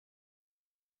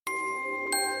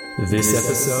This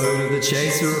episode of the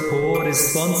Chaser Report is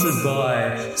sponsored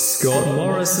by Scott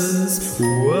Morrison's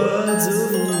Words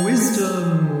of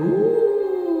Wisdom.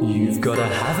 Ooh. You've got to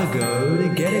have a go to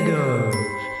get a go.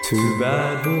 Too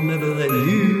bad we'll never let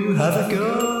you have a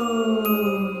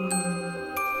go.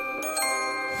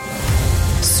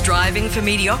 Striving for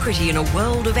mediocrity in a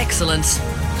world of excellence.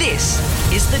 This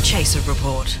is the Chaser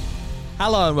Report.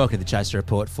 Hello and welcome to the Chaser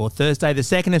Report for Thursday, the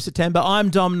 2nd of September.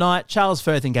 I'm Dom Knight, Charles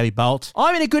Firth and Gabby Bolt.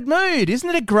 I'm in a good mood. Isn't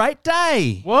it a great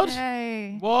day? What?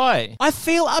 Yay. Why? I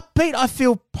feel upbeat. I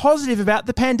feel positive about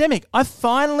the pandemic. I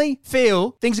finally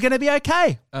feel things are going to be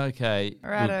okay. Okay.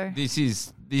 Righto. Look, this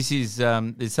is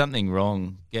there's something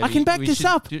wrong. Gabby, I can back this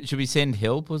up. Should we send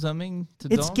help or something to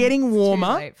It's Dom? getting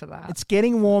warmer. Too late for that. It's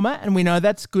getting warmer, and we know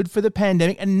that's good for the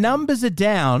pandemic. And numbers are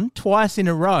down twice in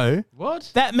a row.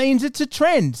 What? That means it's a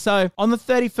trend. So on the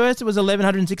 31st, it was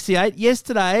 1,168.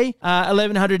 Yesterday,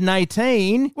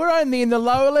 1,118. We're only in the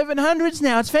low 1,100s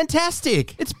now. It's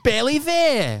fantastic. It's barely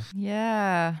there.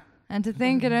 Yeah. And to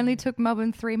think it only took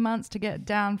Melbourne 3 months to get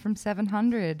down from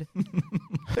 700.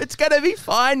 It's going to be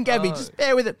fine, Gabby. Just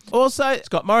bear with it. Also,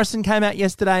 Scott Morrison came out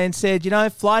yesterday and said,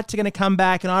 flights are going to come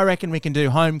back and I reckon we can do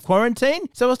home quarantine.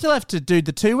 So we'll still have to do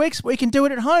the 2 weeks. We can do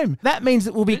it at home. That means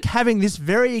that we'll be having this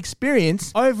very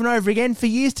experience over and over again for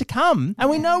years to come. And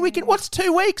we know we can. What's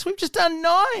 2 weeks? We've just done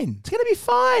 9. It's going to be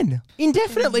fine.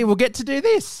 Indefinitely, we'll get to do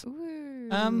this.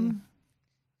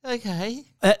 Okay.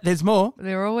 There's more.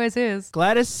 There always is.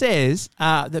 Gladys says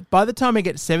that by the time we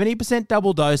get 70%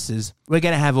 double doses, we're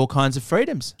going to have all kinds of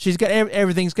freedoms. She's got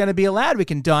everything's going to be allowed. We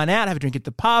can dine out, have a drink at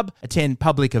the pub, attend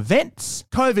public events.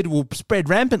 COVID will spread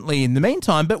rampantly in the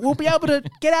meantime, but we'll be able to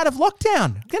get out of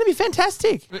lockdown. It's going to be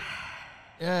fantastic.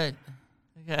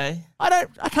 Okay.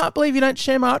 I can't believe you don't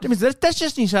share my optimism. That's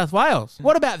just New South Wales.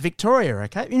 What about Victoria,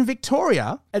 okay? In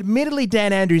Victoria, admittedly,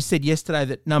 Dan Andrews said yesterday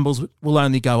that numbers will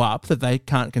only go up, that they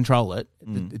can't control it.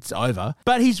 It's over.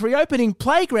 But he's reopening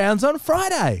playgrounds on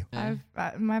Friday.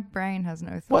 My brain has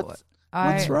no thought.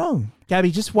 What's wrong?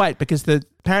 Gabby, just wait, because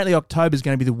apparently October is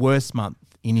going to be the worst month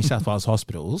in New South Wales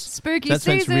hospitals. Spooky that's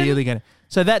season. That's really going to...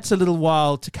 So that's a little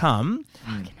while to come.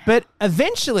 But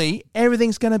eventually,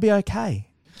 everything's going to be okay.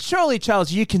 Surely,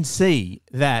 Charles, you can see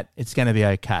that it's going to be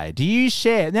okay. Do you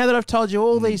share, now that I've told you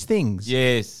all these things?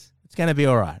 Yes. It's going to be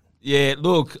all right. Yeah,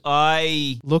 look,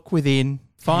 I... Look within,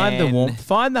 find the warmth,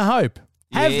 find the hope.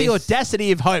 Have the Yes.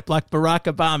 audacity of hope like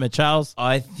Barack Obama, Charles.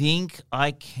 I think I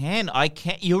can.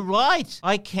 You're right.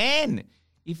 I can.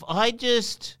 If I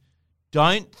just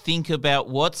don't think about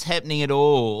what's happening at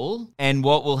all and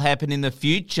what will happen in the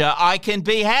future, I can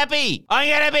be happy. I'm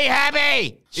going to be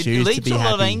happy. Choose It to leads be to a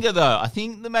lot of happy. anger, though. I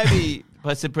think that maybe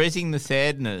by suppressing the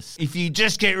sadness, if you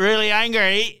just get really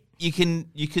angry, you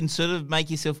can sort of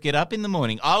make yourself get up in the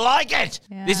morning. I like it.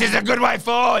 Yeah. This is a good way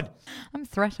forward. I'm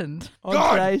threatened.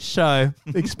 On today's show,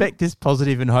 expect this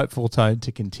positive and hopeful tone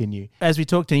to continue as we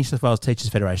talk to New South Wales Teachers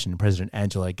Federation President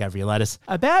Angelo Gavrielatos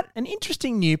about an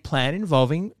interesting new plan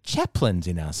involving chaplains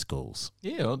in our schools.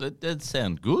 Yeah, well, that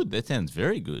sounds good. That sounds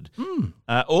very good.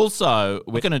 Also,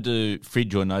 we're going to do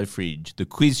Fridge or No Fridge, the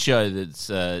quiz show that's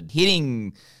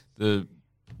hitting the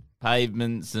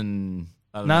pavements and...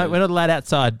 No, we're not allowed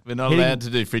outside. We're not allowed to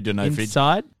do Fridge or No Fridge.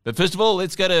 Inside? But first of all,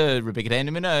 let's go to Rebecca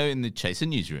Dandamino in the Chaser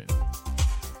newsroom.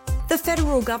 The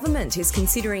federal government is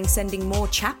considering sending more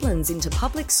chaplains into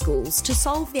public schools to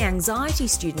solve the anxiety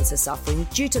students are suffering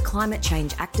due to climate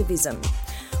change activism.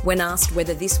 When asked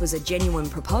whether this was a genuine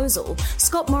proposal,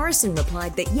 Scott Morrison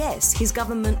replied that yes, his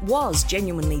government was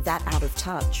genuinely that out of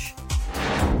touch.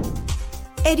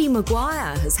 Eddie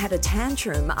Maguire has had a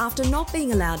tantrum after not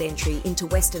being allowed entry into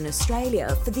Western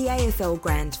Australia for the AFL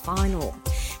Grand Final.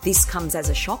 This comes as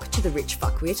a shock to the rich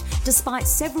fuckwit, despite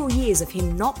several years of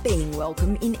him not being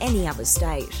welcome in any other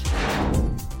state.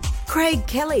 Craig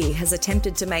Kelly has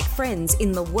attempted to make friends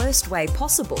in the worst way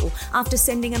possible after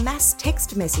sending a mass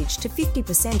text message to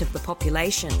 50% of the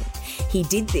population. He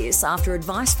did this after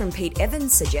advice from Pete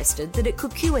Evans suggested that it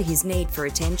could cure his need for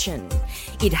attention.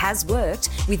 It has worked,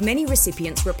 with many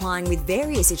recipients replying with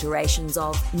various iterations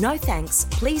of "no thanks,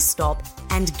 please stop,"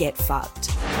 and "get fucked."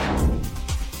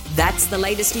 That's the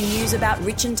latest in news about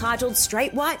rich entitled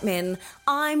straight white men.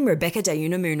 I'm Rebecca De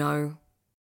Unamuno.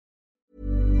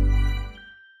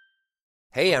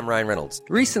 Hey, I'm Ryan Reynolds.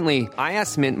 Recently, I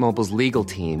asked Mint Mobile's legal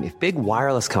team if big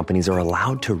wireless companies are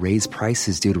allowed to raise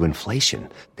prices due to inflation.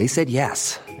 They said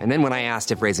yes. And then when I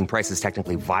asked if raising prices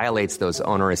technically violates those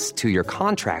onerous two-year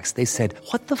contracts, they said,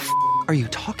 "What the f*** are you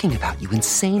talking about, you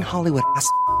insane Hollywood ass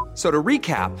f- So to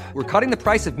recap, we're cutting the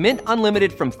price of Mint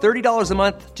Unlimited from $30 a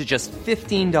month to just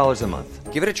 $15 a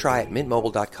month. Give it a try at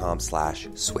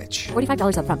mintmobile.com/switch.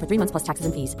 $45 up front for 3 months plus taxes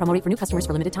and fees. Promo rate for new customers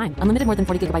for limited time. Unlimited more than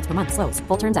 40 gigabytes per month. Slows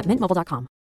full terms at mintmobile.com.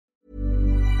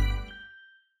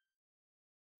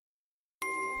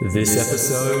 This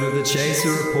episode of the Chaser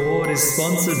Report is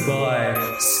sponsored by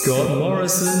Scott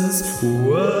Morrison's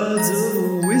Words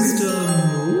of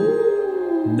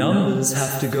Wisdom. Numbers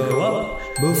have to go up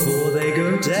before they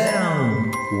go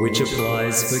down, which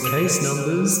applies for case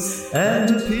numbers and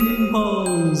opinion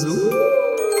polls.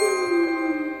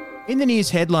 In the news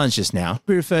headlines just now,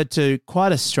 we referred to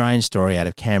quite a strange story out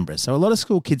of Canberra. So a lot of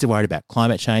school kids are worried about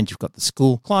climate change. You've got the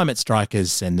school climate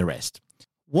strikers and the rest.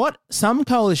 What some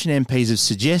coalition MPs have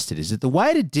suggested is that the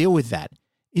way to deal with that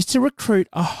is to recruit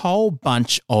a whole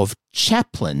bunch of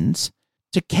chaplains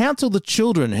to counsel the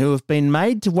children who have been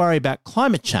made to worry about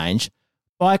climate change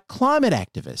by climate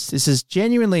activists. This is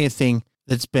genuinely a thing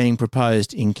that's being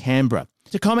proposed in Canberra.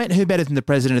 To comment, who better than the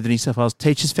president of the New South Wales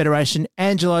Teachers Federation,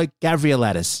 Angelo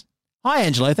Gavrielatos. Hi,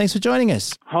 Angelo. Thanks for joining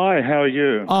us. Hi, how are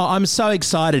you? Oh, I'm so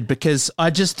excited because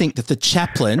I just think that the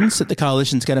chaplains that the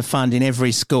coalition's going to fund in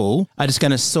every school are just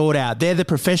going to sort out. They're the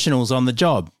professionals on the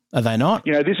job, are they not?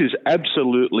 You know, this is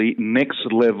absolutely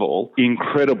next level,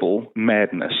 incredible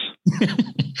madness.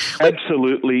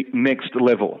 Absolutely next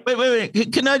level.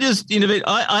 Wait. Can I just innovate?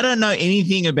 I don't know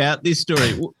anything about this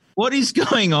story. What is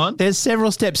going on? There's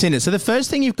several steps in it. So the first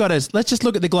thing you've got is, let's just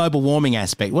look at the global warming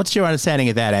aspect. What's your understanding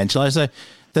of that, Angelo? So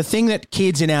the thing that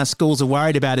kids in our schools are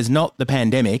worried about is not the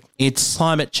pandemic, it's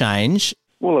climate change.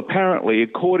 Well, apparently,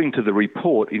 according to the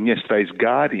report in yesterday's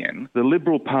Guardian, the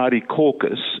Liberal Party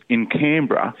caucus in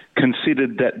Canberra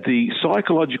considered that the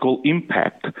psychological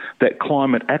impact that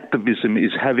climate activism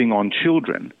is having on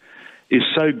children is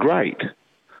so great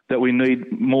that we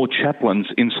need more chaplains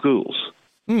in schools.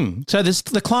 So this,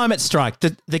 the climate strike,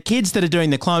 the kids that are doing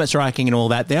the climate striking and all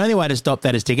that, the only way to stop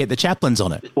that is to get the chaplains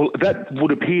on it. Well, that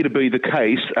would appear to be the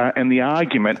case, and the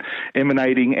argument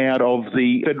emanating out of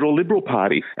the Federal Liberal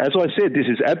Party. As I said, this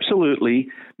is absolutely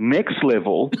next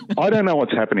level. I don't know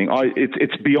what's happening.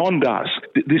 It's beyond us.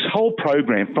 This whole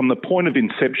program, from the point of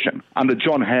inception under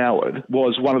John Howard,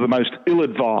 was one of the most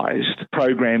ill-advised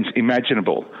programs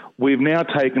imaginable. We've now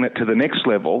taken it to the next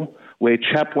level, where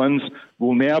chaplains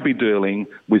will now be dealing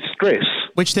with stress.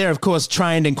 Which they're, of course,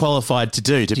 trained and qualified to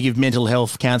do, to give mental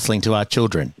health counselling to our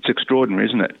children. It's extraordinary,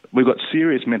 isn't it? We've got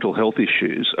serious mental health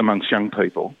issues amongst young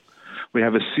people. We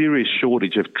have a serious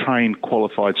shortage of trained,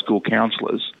 qualified school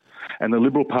counsellors. And the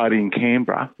Liberal Party in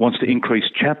Canberra wants to increase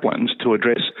chaplains to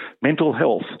address mental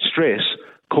health, stress,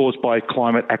 caused by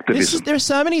climate activism. There are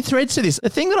so many threads to this. The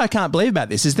thing that I can't believe about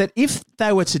this is that if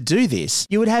they were to do this,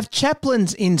 you would have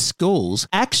chaplains in schools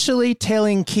actually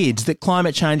telling kids that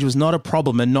climate change was not a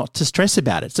problem and not to stress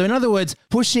about it. So in other words,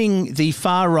 pushing the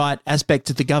far-right aspect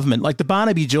of the government, like the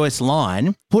Barnaby Joyce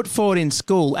line, put forward in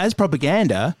school as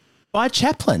propaganda by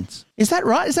chaplains. Is that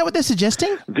right? Is that what they're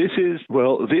suggesting? This is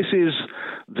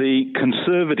the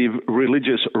conservative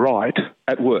religious right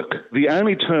at work. The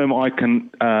only term I can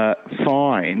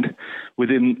find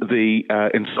within the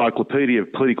Encyclopedia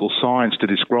of Political Science to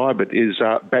describe it is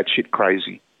batshit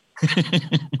crazy.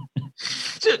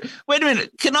 So, wait a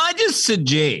minute. Can I just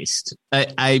suggest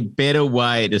a better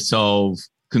way to solve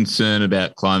concern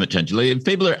about climate change? If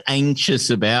people are anxious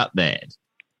about that,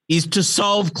 is to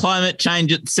solve climate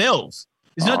change itself.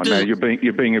 No, you're being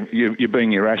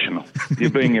irrational. You're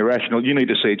being irrational. You need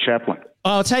to see a chaplain.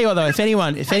 Oh, I'll tell you what, though, if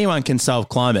anyone can solve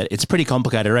climate, it's pretty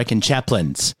complicated. I reckon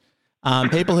chaplains,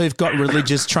 people who've got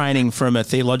religious training from a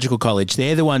theological college,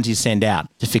 they're the ones you send out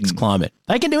to fix climate.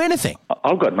 They can do anything.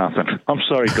 I've got nothing. I'm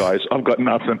sorry, guys. I've got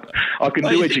nothing. I can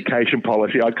do education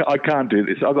policy. I can't do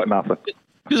this. I've got nothing.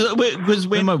 Because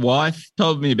when my wife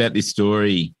told me about this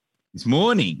story this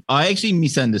morning, I actually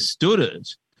misunderstood it.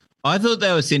 I thought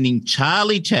they were sending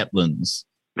Charlie chaplains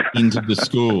into the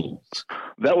schools.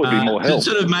 That would be more help.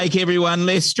 To sort of make everyone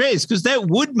less stressed, because that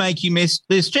would make you less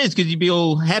stressed, because you'd be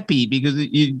all happy because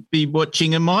you'd be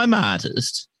watching a mime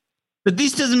artist. But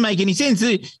this doesn't make any sense.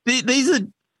 These are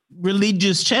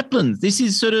religious chaplains. This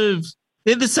is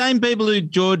they're the same people who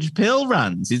George Pell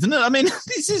runs, isn't it? I mean,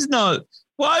 this is not...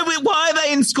 Why are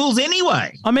they in schools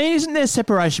anyway? I mean, isn't there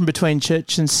separation between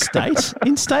church and state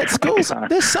in state schools?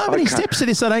 There's so many steps to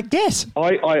this I don't get.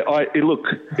 Look,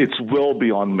 it's well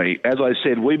beyond me. As I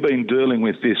said, we've been dealing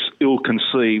with this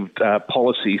ill-conceived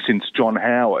policy since John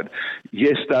Howard.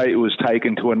 Yesterday it was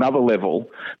taken to another level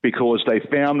because they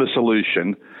found the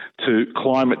solution to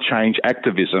climate change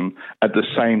activism at the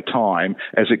same time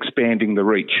as expanding the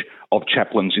reach of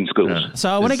chaplains in schools. So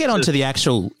I want to get on to the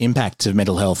actual impact of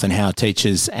mental health and how teachers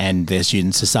teachers and their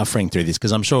students are suffering through this,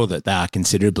 because I'm sure that they are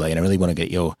considerably, and I really want to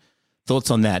get your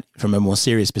thoughts on that from a more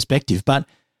serious perspective. But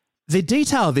the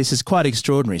detail of this is quite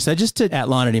extraordinary. So just to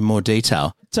outline it in more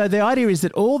detail. So the idea is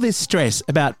that all this stress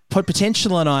about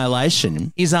potential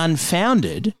annihilation is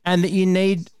unfounded and that you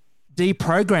need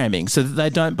deprogramming so that they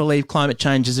don't believe climate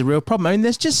change is a real problem. I mean,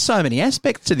 there's just so many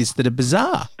aspects to this that are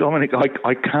bizarre. Dominic,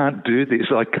 I can't do this.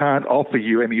 I can't offer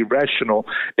you any rational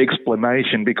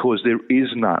explanation because there is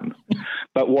none.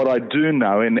 But what I do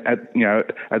know, and at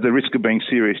the risk of being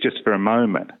serious just for a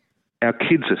moment, our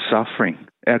kids are suffering.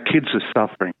 Our kids are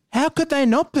suffering. How could they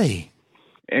not be?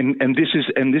 And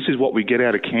this is what we get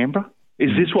out of Canberra? Is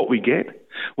this what we get?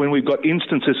 When we've got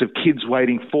instances of kids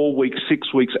waiting 4 weeks,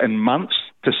 6 weeks and months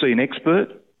to see an expert?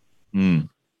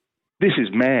 This is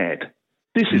mad.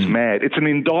 This is mad. It's an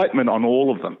indictment on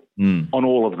all of them. On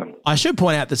all of them. I should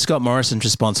point out that Scott Morrison's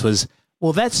response was,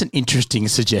 well, that's an interesting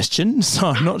suggestion, so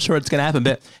I'm not sure it's going to happen.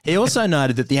 But he also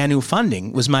noted that the annual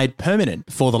funding was made permanent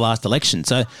before the last election.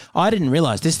 So I didn't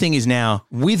realise this thing is now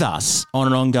with us on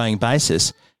an ongoing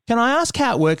basis. Can I ask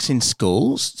how it works in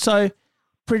schools? So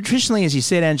traditionally, as you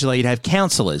said, Angelo, you'd have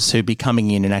counsellors who'd be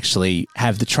coming in and actually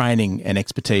have the training and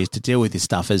expertise to deal with this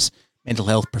stuff as mental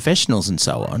health professionals and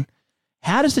so on.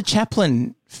 How does the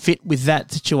chaplain fit with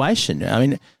that situation? I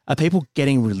mean, are people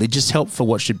getting religious help for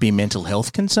what should be mental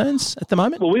health concerns at the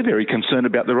moment? Well, we're very concerned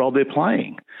about the role they're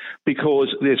playing because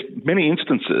there's many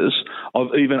instances of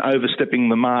even overstepping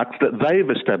the mark that they've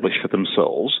established for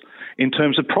themselves in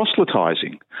terms of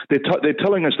proselytising. They're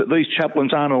telling us that these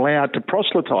chaplains aren't allowed to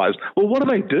proselytise. Well, what do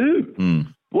they do?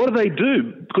 What do they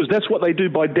do? Because that's what they do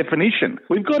by definition.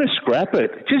 We've got to scrap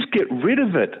it. Just get rid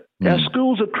of it. Our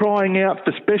schools are crying out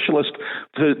for specialists,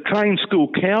 for trained school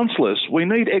counsellors. We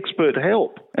need expert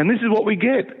help. And this is what we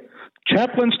get.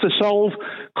 Chaplains to solve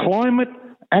climate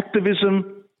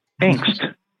activism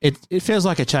angst. It feels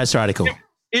like a Chaser article.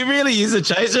 It really is a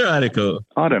Chaser article.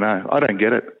 I don't know. I don't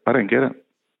get it.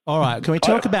 All right, can we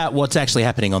talk about what's actually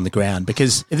happening on the ground?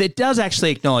 Because it does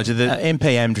actually acknowledge that the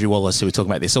MP Andrew Wallace, who was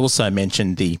talking about this, also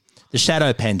mentioned the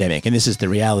shadow pandemic, and this is the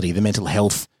reality, the mental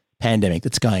health pandemic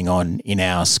that's going on in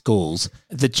our schools.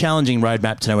 The challenging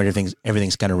roadmap to know when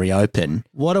everything's going to reopen.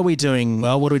 What are we doing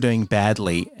well? What are we doing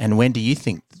badly? And when do you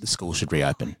think the school should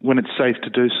reopen? When it's safe to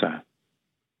do so.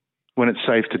 When it's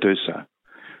safe to do so.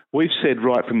 We've said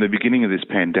right from the beginning of this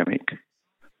pandemic,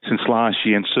 since last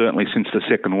year and certainly since the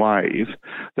second wave,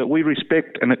 that we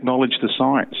respect and acknowledge the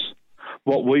science.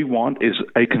 What we want is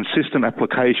a consistent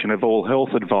application of all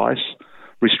health advice,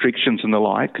 restrictions and the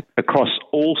like across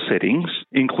all settings,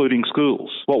 including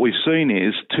schools. What we've seen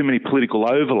is too many political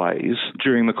overlays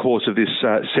during the course of this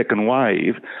second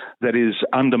wave that is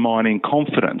undermining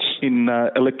confidence in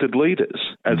elected leaders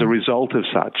as a result of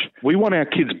such. We want our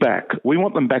kids back. We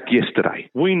want them back yesterday.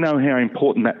 We know how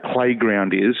important that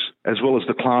playground is as well as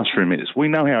the classroom is. We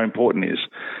know how important it is.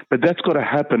 But that's got to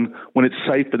happen when it's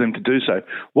safe for them to do so.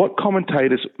 What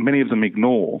commentators, many of them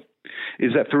ignore,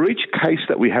 is that for each case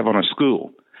that we have on a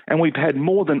school, and we've had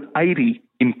more than 80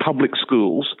 in public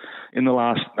schools in the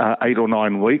last 8 or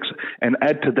 9 weeks, and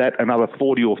add to that another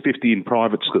 40 or 50 in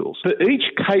private schools. For each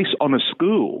case on a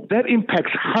school, that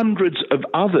impacts hundreds of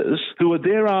others who are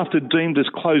thereafter deemed as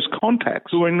close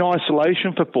contacts, who are in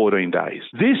isolation for 14 days.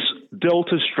 This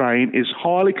Delta strain is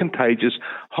highly contagious,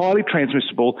 highly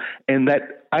transmissible, and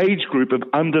that age group of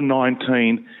under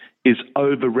 19 is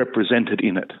overrepresented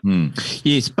in it.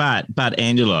 Yes, but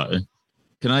Angelo,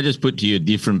 can I just put to you a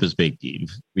different perspective,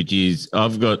 which is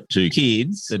I've got 2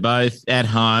 kids. They're both at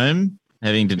home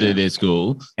having to do their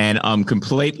school, and I'm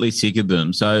completely sick of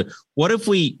them. So what if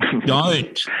we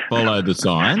don't follow the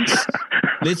science?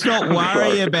 Let's not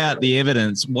worry about the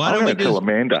evidence. Why don't we just put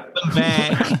them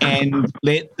back and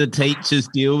let the teachers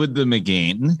deal with them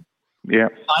again? Yeah,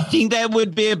 I think that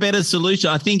would be a better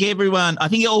solution. I think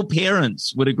all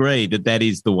parents would agree that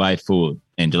is the way forward.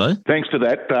 Angelo? Thanks for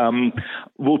that.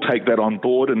 We'll take that on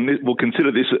board and we'll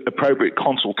consider this appropriate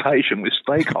consultation with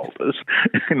stakeholders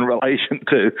in relation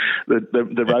to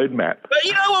the roadmap. But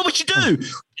you know what we should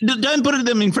do? Don't put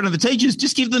them in front of the teachers.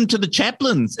 Just give them to the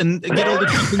chaplains and get all the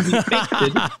chaplains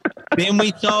infected. Then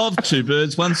we solve 2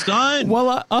 birds, 1 stone.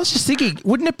 Well, I was just thinking,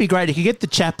 wouldn't it be great if you could get the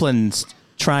chaplains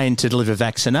trained to deliver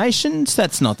vaccinations?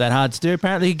 That's not that hard to do,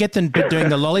 apparently. You get them doing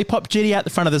the lollipop duty out the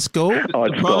front of the school.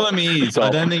 The problem is, I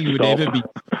don't think it would ever be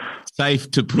safe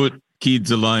to put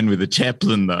kids alone with a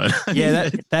chaplain, though. Yeah,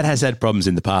 that has had problems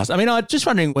in the past. I mean, I'm just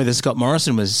wondering whether Scott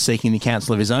Morrison was seeking the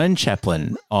counsel of his own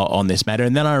chaplain on this matter.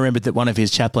 And then I remembered that one of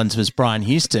his chaplains was Brian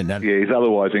Houston. And Yeah, he's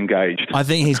otherwise engaged. I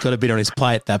think he's got a bit on his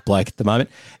plate, that bloke, at the moment.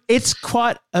 It's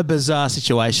quite a bizarre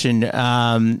situation.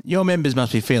 Your members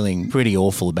must be feeling pretty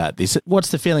awful about this.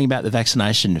 What's the feeling about the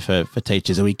vaccination for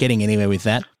teachers? Are we getting anywhere with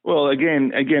that? Well,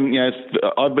 again, I've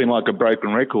been like a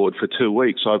broken record for 2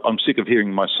 weeks. I'm sick of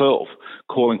hearing myself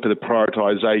calling for the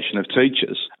prioritisation of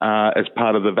teachers as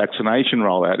part of the vaccination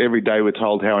rollout. Every day we're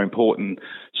told how important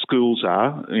schools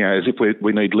are, as if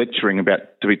we need lecturing about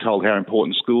to be told how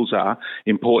important schools are,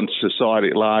 important to society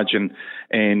at large, and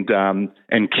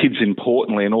kids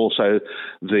importantly, and also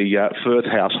the Firth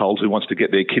household who wants to get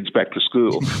their kids back to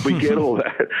school. We get all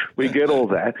that. We get all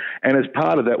that. And as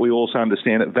part of that, we also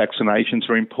understand that vaccinations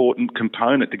are an important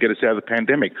component to get us out of the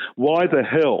pandemic. Why the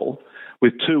hell,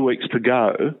 with 2 weeks to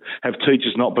go, have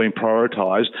teachers not been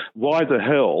prioritised? Why the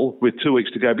hell, with 2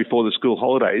 weeks to go before the school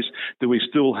holidays, do we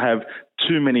still have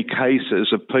too many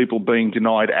cases of people being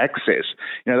denied access?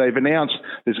 They've announced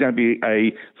there's going to be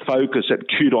a focus at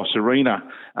Kudos Arena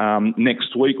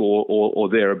next week or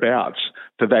thereabouts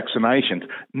for vaccinations.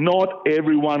 Not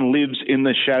everyone lives in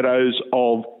the shadows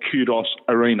of Kudos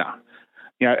Arena.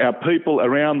 Our people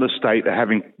around the state are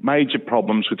having major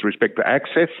problems with respect to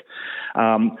access.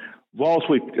 Whilst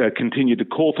we continue to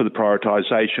call for the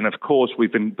prioritisation, of course,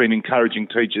 we've been encouraging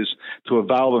teachers to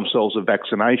avail themselves of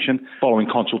vaccination following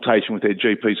consultation with their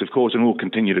GPs, of course, and we'll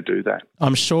continue to do that.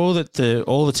 I'm sure that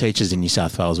all the teachers in New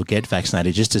South Wales will get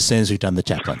vaccinated just as soon as we've done the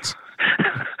chaplains.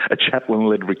 A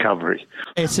chaplain-led recovery.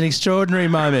 It's an extraordinary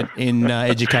moment in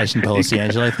education policy,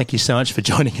 Angelo. Thank you so much for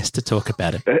joining us to talk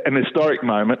about it. An historic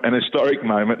moment.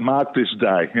 Mark this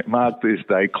day.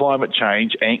 Climate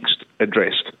change angst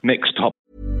addressed. Next topic.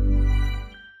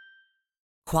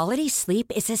 Quality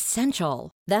sleep is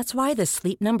essential. That's why the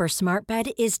Sleep Number Smart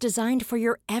Bed is designed for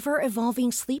your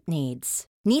ever-evolving sleep needs.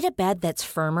 Need a bed that's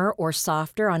firmer or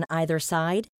softer on either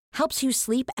side? Helps you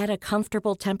sleep at a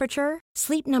comfortable temperature?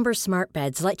 Sleep Number Smart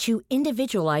Beds let you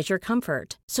individualize your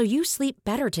comfort so you sleep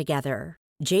better together.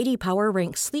 J.D. Power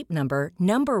ranks Sleep Number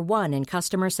number 1 in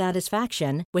customer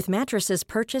satisfaction with mattresses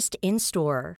purchased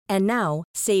in-store. And now,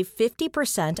 save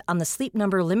 50% on the Sleep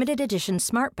Number Limited Edition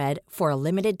Smart Bed for a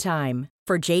limited time.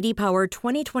 For J.D. Power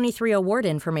 2023 award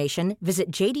information,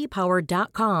 visit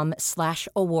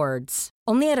jdpower.com/awards.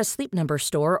 Only at a Sleep Number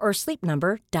store or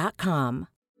sleepnumber.com.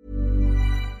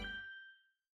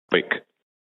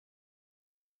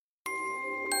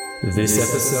 This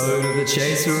episode of the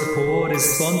Chaser Report is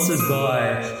sponsored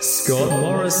by Scott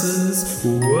Morrison's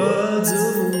Words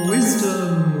of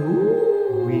Wisdom.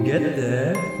 Ooh, we get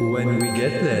there when we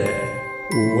get there.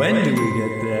 When do we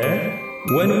get there?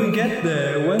 When we get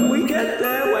there, when we get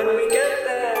there, when we get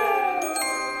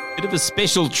there. Bit of a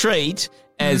special treat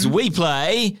as we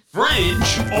play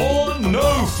Fridge or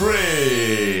No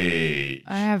Fridge.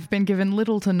 I have been given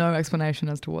little to no explanation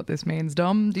as to what this means.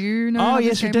 Dom, do you know? Oh, how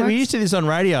yes, this we game do. We works? used to do this on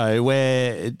radio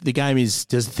where the game is,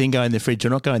 does the thing go in the fridge or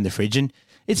not go in the fridge? And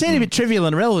it seemed a bit trivial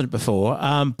and irrelevant before,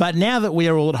 but now that we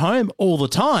are all at home all the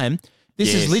time,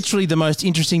 this is literally the most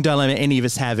interesting dilemma any of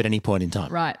us have at any point in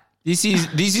time. Right. This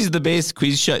is the best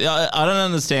quiz show. I don't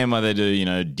understand why they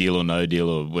do, Deal or No Deal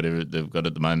or whatever they've got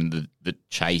at the moment, the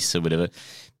Chase or whatever.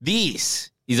 This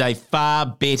is a far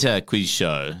better quiz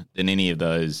show than any of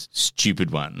those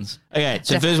stupid ones. Okay,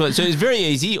 so first one. So it's very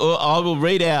easy. Or I will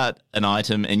read out an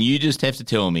item and you just have to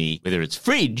tell me whether it's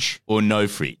fridge or no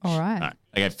fridge. All right.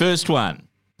 Okay, first one,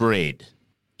 bread.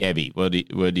 Gabby, what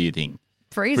do you think?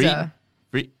 Freezer.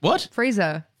 What?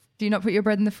 Freezer. Do you not put your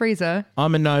bread in the freezer?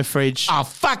 I'm a no fridge. Oh,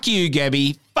 fuck you,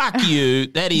 Gabby. Fuck you.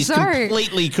 That is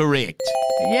completely correct.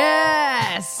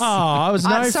 Yes. Oh, I was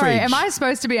no sorry, fridge. am I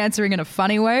supposed to be answering in a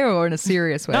funny way or in a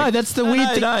serious way? No, that's the weird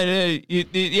thing.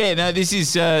 No, this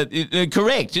is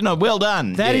correct. Well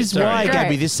done. That is why, Great.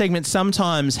 Gabby, this segment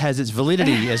sometimes has its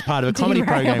validity as part of a comedy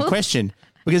program Derailed. question.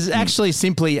 Because it's actually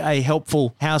simply a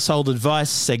helpful household advice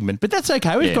segment. But that's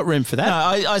okay. We've got room for that. No,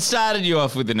 I started you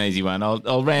off with an easy one.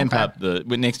 I'll ramp up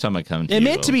next time I come to you. They're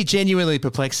meant to be genuinely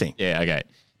perplexing. Yeah, okay.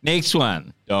 Next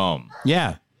one, Dom.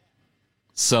 Yeah.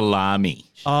 Salami.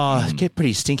 Oh, get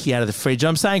pretty stinky out of the fridge.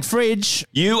 I'm saying fridge.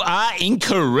 You are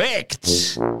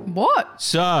incorrect. What?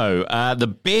 So, the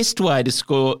best way to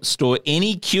store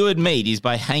any cured meat is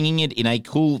by hanging it in a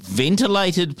cool,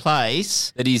 ventilated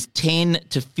place that is 10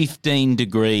 to 15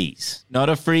 degrees, not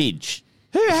a fridge.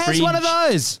 Who has one of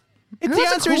those? Who The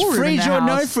has a answer is cool room in fridge their or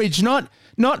no house? fridge, not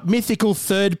not mythical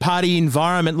third-party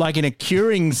environment like in a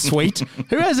curing suite.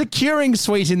 Who has a curing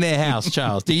suite in their house,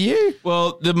 Charles? Do you?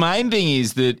 Well, the main thing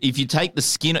is that if you take the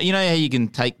skin, you know how you can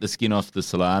take the skin off the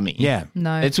salami? Yeah.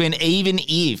 No. That's when even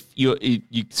if you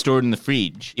store it in the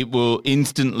fridge, it will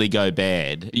instantly go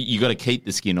bad. You got to keep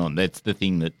the skin on. That's the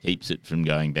thing that keeps it from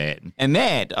going bad. And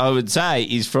that, I would say,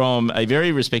 is from a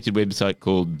very respected website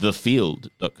called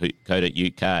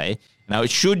thefield.co.uk. Now,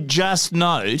 it should just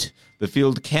note the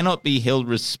field cannot be held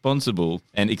responsible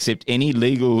and accept any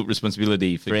legal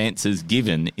responsibility for answers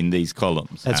given in these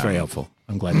columns. That's very helpful.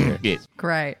 I'm glad to hear it. Yes.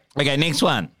 Great. Okay, next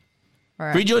one. All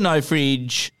right. Fridge or no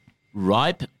fridge,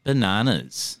 ripe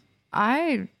bananas.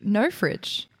 No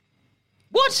fridge.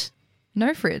 What?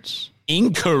 No fridge.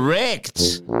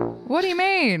 Incorrect. What do you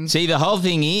mean? See, the whole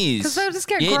thing is... 'Cause they'll just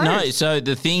get no, gross. so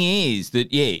the thing is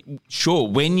that, sure,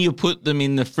 when you put them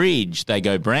in the fridge, they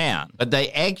go brown, but they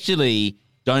actually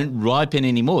don't ripen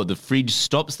anymore. The fridge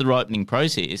stops the ripening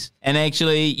process, and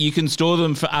actually you can store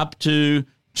them for up to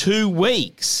 2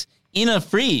 weeks in a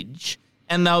fridge,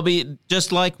 and they'll be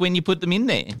just like when you put them in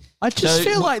there. I just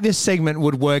feel like this segment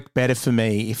would work better for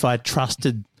me if I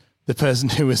trusted the person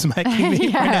who was making the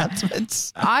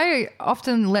announcements. I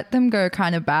often let them go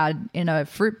kind of bad in a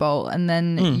fruit bowl and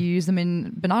then use them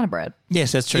in banana bread.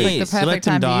 Yes, that's true. Like the So let perfect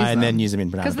them time to die use and them. then use them in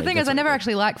banana Because the bread. thing is, That's I never what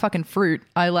actually like fucking fruit.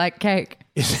 I like cake.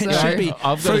 It So- should be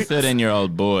I've got a fruit.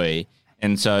 13-year-old boy,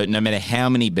 and so no matter how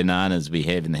many bananas we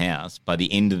have in the house, by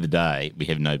the end of the day, we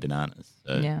have no bananas.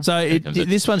 So, Yeah. So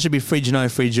this one should be fridge, no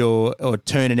fridge, or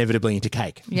turn inevitably into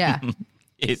cake. Yeah.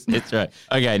 Yes, that's right.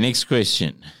 Okay, next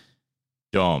question.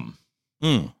 Dom.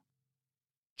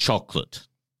 Chocolate.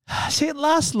 See, it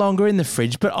lasts longer in the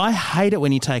fridge, but I hate it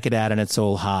when you take it out and it's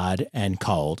all hard and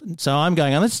cold. So I'm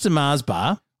going, unless it's a Mars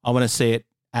bar, I want to see it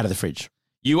out of the fridge.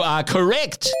 You are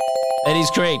correct. That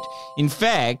is correct. In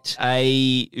fact,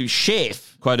 a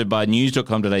chef quoted by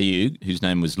news.com.au, whose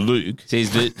name was Luke,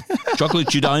 says that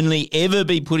chocolate should only ever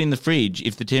be put in the fridge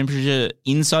if the temperature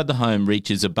inside the home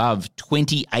reaches above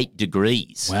 28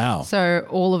 degrees. Wow. So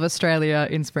all of Australia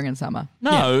in spring and summer.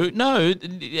 No.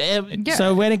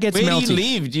 So when it gets Where melty. do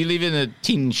you live? Do you live in a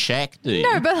tin shack, do you?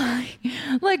 No, but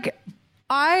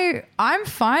I'm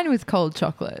fine with cold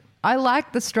chocolate. I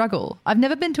like the struggle. I've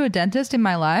never been to a dentist in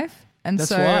my life. And That's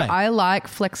so why. I like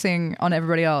flexing on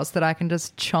everybody else that I can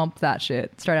just chomp that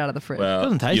shit straight out of the fridge. Well,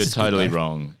 Doesn't taste you're as good, totally though.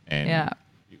 wrong. And Yeah.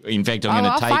 In fact,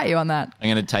 I'll fight you on that. I'm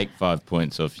going to take 5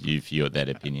 points off you for that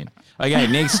opinion. Okay,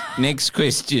 next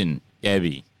question,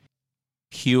 Gabby.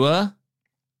 Pure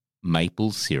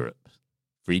maple syrup,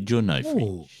 fridge or no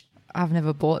fridge? I've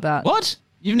never bought that. What?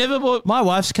 You've never bought? My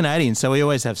wife's Canadian, so we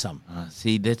always have some.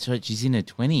 See, that's right. She's in her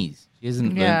 20s. She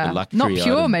hasn't learned the luxury Not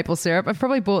pure item. maple syrup. I've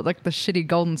probably bought like the shitty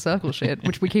golden circle shit,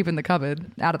 which we keep in the cupboard,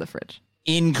 out of the fridge.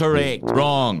 Incorrect.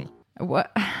 Wrong.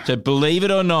 What? So believe it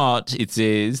or not, it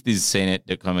says, this is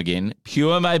CNET.com again,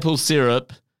 pure maple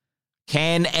syrup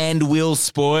can and will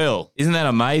spoil. Isn't that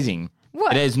amazing?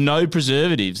 What? It has no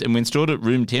preservatives, and when stored at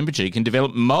room temperature, it can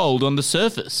develop mold on the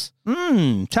surface.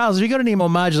 Charles, have you got any more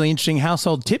marginally interesting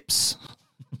household tips?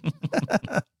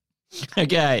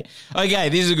 Okay,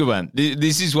 this is a good one.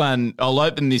 This is one, I'll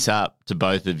open this up to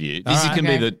both of you. This right. can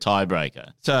be Okay. the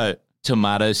tiebreaker. So,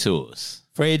 tomato sauce.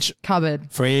 Fridge, Cupboard.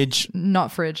 fridge.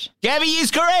 Not fridge. Gabby is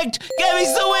correct.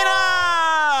 Gabby's the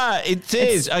winner. It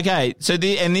says, okay, so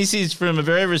this is from a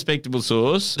very respectable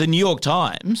source, the New York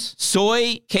Times.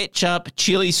 Soy, ketchup,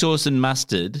 chili sauce and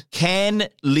mustard can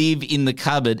live in the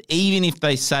cupboard even if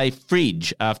they say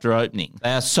fridge after opening.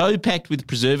 They are so packed with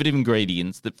preservative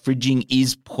ingredients that fridging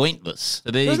is pointless.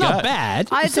 So there you It's go. not bad.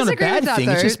 I It's not a disagree bad with that, thing.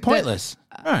 It's though, just pointless.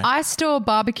 All right. I store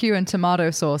barbecue and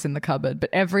tomato sauce in the cupboard, but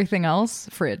everything else,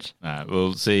 fridge. All right,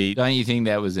 well, see, don't you think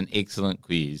that was an excellent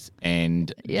quiz? And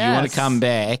you want Yes. to come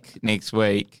back next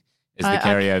week as the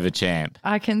carryover champ?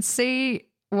 I can see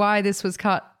why this was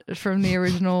cut from the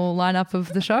original lineup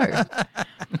of the show.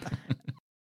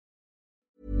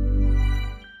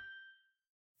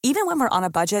 Even when we're on a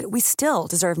budget, we still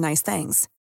deserve nice things.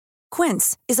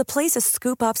 Quince is a place to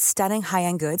scoop up stunning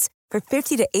high-end goods for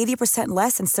 50 to 80%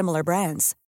 less than similar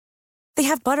brands. They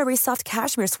have buttery soft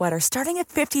cashmere sweaters starting at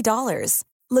 $50,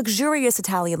 luxurious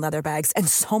Italian leather bags, and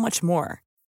so much more.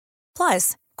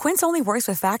 Plus, Quince only works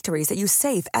with factories that use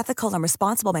safe, ethical, and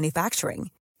responsible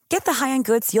manufacturing. Get the high-end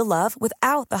goods you'll love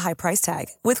without the high price tag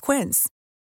with Quince.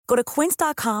 Go to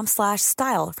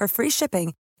quince.com/style for free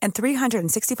shipping and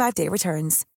 365-day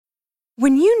returns.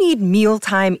 When you need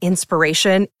mealtime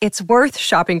inspiration, it's worth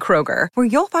shopping Kroger, where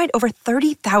you'll find over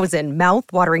 30,000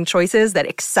 mouth-watering choices that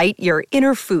excite your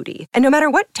inner foodie. And no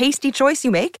matter what tasty choice you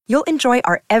make, you'll enjoy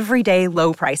our everyday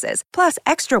low prices, plus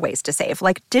extra ways to save,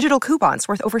 like digital coupons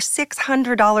worth over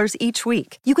 $600 each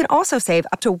week. You can also save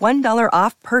up to $1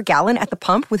 off per gallon at the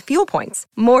pump with fuel points.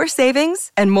 More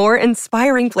savings and more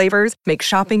inspiring flavors make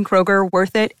shopping Kroger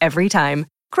worth it every time.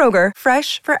 Kroger,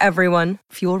 fresh for everyone.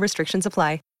 Fuel restrictions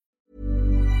apply.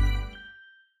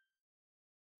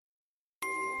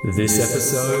 This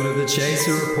episode of the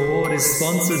Chaser Report is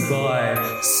sponsored by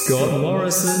Scott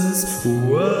Morrison's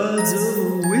Words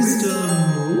of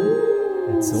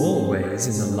Wisdom. It's always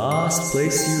in the last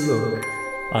place you look,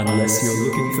 unless you're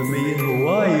looking for me in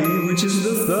Hawaii, which is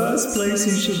the first place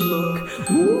you should look.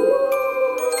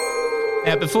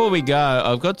 Now, before we go,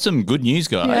 I've got some good news,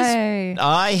 guys. Yay.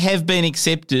 I have been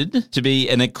accepted to be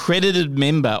an accredited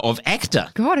member of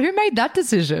ACTA. God, who made that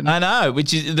decision? I know,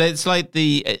 that's like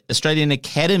the Australian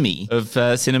Academy of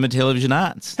Cinema, Television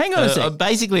Arts. Hang on a sec.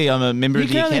 Basically, I'm a member of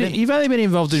the Academy. You've only been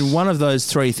involved in one of those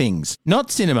three things. Not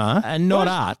cinema and not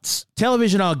arts.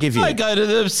 Television, I'll give you. I go to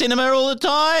the cinema all the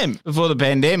time before the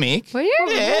pandemic. Were you?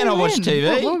 Yeah, and I watch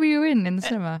TV. What were you in the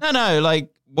cinema? No,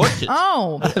 like... watch it.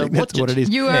 Oh, I think that's what it is.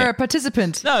 You were a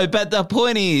participant. No, but the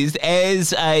point is,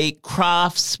 as a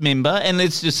crafts member, and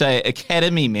let's just say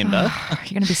Academy member. You're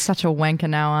going to be such a wanker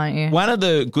now, aren't you? One of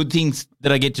the good things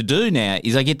that I get to do now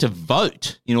is I get to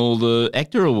vote in all the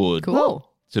ACTA Award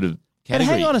sort of categories.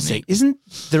 But hang on a sec. Isn't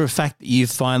the fact that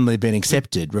you've finally been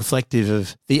accepted reflective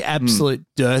of the absolute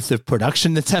dearth of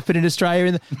production that's happened in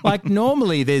Australia? Like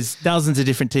normally there's dozens of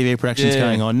different TV productions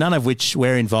going on, none of which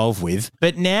we're involved with.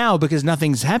 But now, because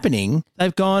nothing's happening,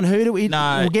 they've gone, who do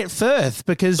we'll get first?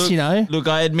 Because, Look,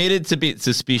 I admit it's a bit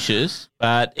suspicious,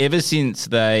 but ever since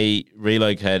they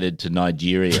relocated to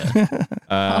Nigeria,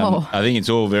 I think it's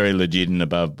all very legit and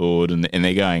above board, and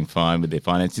they're going fine with their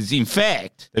finances. In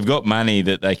fact, they've got money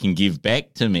that they can give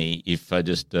back to me if I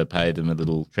just pay them a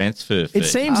little transfer fee. It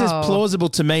seems as plausible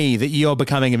to me that you're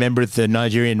becoming a member of the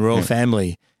Nigerian royal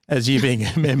family as you being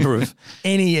a member of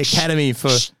any academy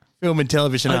for film and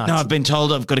television arts. No, I've been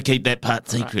told I've got to keep that part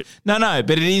secret. No,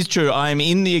 but it is true. I'm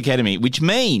in the academy, which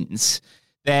means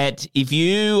that if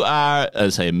you are,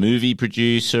 say, a movie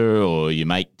producer or you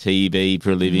make TV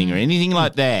for a living or anything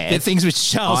like that. They're things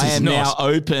which Charles is not. I am now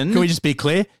open. Can we just be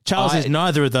clear? Charles is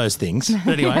neither of those things.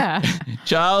 But anyway.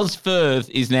 Charles Firth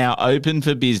is now open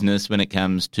for business when it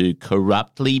comes to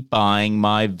corruptly buying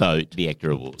my vote, the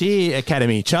ACTA Award. Dear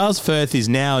Academy, Charles Firth is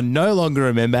now no longer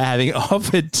a member, having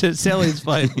offered to sell his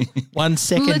vote 1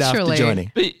 second after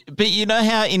joining. But you know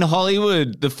how in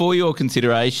Hollywood, the For Your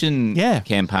Consideration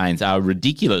campaigns are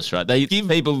ridiculous, right? They give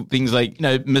people things like,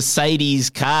 Mercedes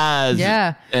cars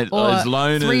as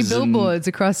loaners. 3 billboards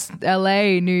across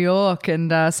LA, New York,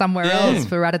 and somewhere else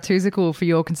for Ratatouille for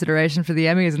your consideration for the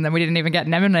Emmys, and then we didn't even get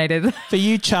nominated. For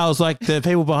you, Charles, like the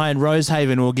people behind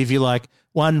Rosehaven will give you like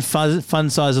one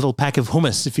fun-sized little pack of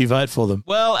hummus if you vote for them.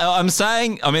 Well, I'm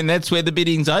saying, that's where the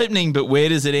bidding's opening, but where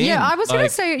does it end? Yeah, I was going to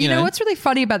say, you know, what's really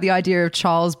funny about the idea of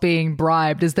Charles being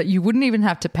bribed is that you wouldn't even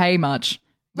have to pay much.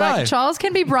 Like, Charles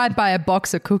can be bribed by a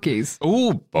box of cookies.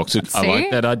 Ooh, box of... I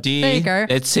like that idea. There you go.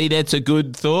 That's a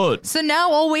good thought. So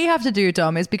now all we have to do,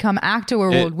 Dom, is become ACTA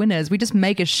Award winners. We just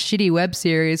make a shitty web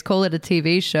series, call it a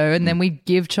TV show, and then we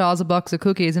give Charles a box of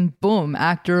cookies and boom,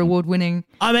 ACTA Award winning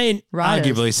writers.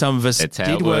 Arguably some of us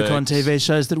did work on TV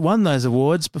shows that won those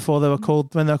awards before they were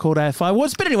called AFI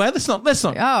Awards. But anyway, let's not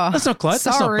quote.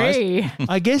 Sorry.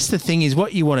 I guess the thing is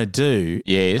what you want to do.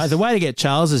 Yes. The way to get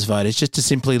Charles's vote is just to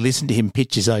simply listen to him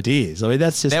pitch his ideas.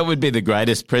 That's just... That would be the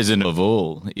greatest present of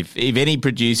all. If any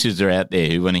producers are out there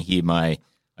who want to hear my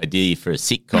idea for a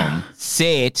sitcom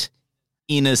set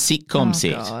in a sitcom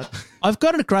set. God. I've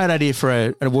got a great idea for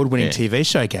an award-winning TV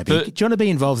show, Gabby. Do you want to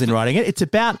be involved in writing it? It's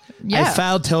about a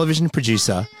failed television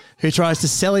producer who tries to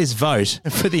sell his vote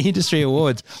for the industry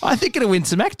awards. I think it'll win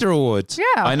some ACTA awards.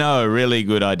 Yeah. I know a really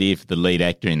good idea for the lead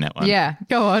actor in that one. Yeah,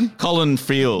 go on. Colin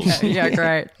Friels. Yeah,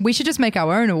 great. We should just make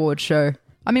our own award show.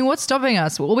 What's stopping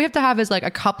us? All we have to have is like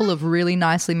a couple of really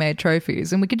nicely made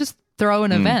trophies, and we could just throw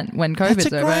an event when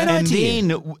COVID's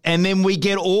over. And then we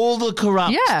get all the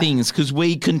corrupt things because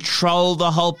we control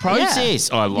the whole process.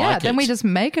 I like it. Then we just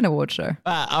make an award show.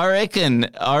 I reckon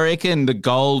the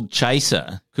Gold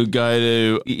Chaser could go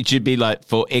to, it should be like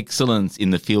for excellence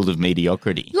in the field of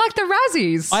mediocrity. Like the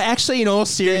Razzies. I actually, in all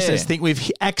seriousness, think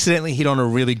we've accidentally hit on a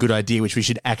really good idea which we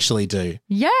should actually do.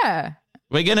 Yeah.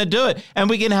 We're going to do it. And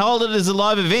we can hold it as a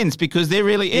live events because they're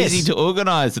really easy to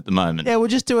organise at the moment. Yeah, we'll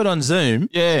just do it on Zoom.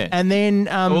 Yeah. And then...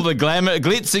 all the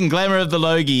glitz and glamour of the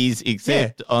Logies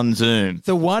except on Zoom.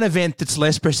 The one event that's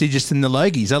less prestigious than the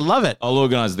Logies. I love it. I'll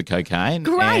organise the cocaine.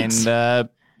 Great. And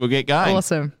we'll get going.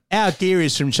 Awesome. Our gear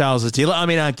is from Charles Attila.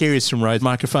 Our gear is from Rode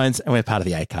Microphones, and we're part of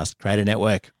the Acast Creator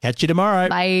Network. Catch you tomorrow.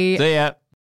 Bye. See ya.